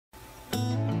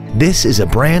This is a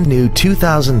brand new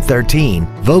 2013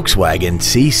 Volkswagen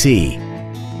CC.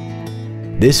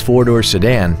 This four-door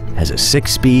sedan has a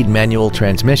 6-speed manual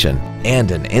transmission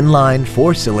and an inline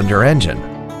 4-cylinder engine.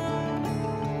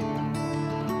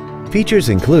 Features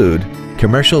include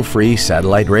commercial-free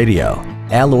satellite radio,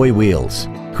 alloy wheels,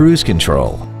 cruise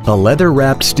control, a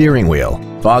leather-wrapped steering wheel,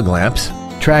 fog lamps,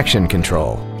 traction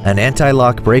control, an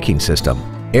anti-lock braking system,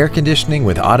 air conditioning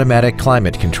with automatic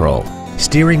climate control,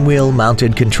 steering wheel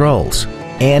mounted controls,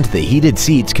 and the heated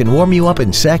seats can warm you up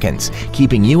in seconds,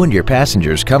 keeping you and your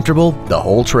passengers comfortable the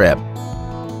whole trip.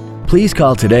 Please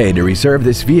call today to reserve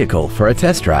this vehicle for a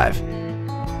test drive.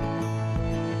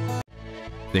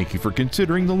 Thank you for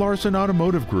considering the Larson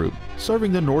Automotive Group,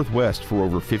 serving the Northwest for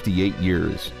over 58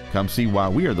 years. Come see why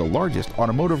we are the largest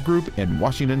automotive group in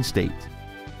Washington State.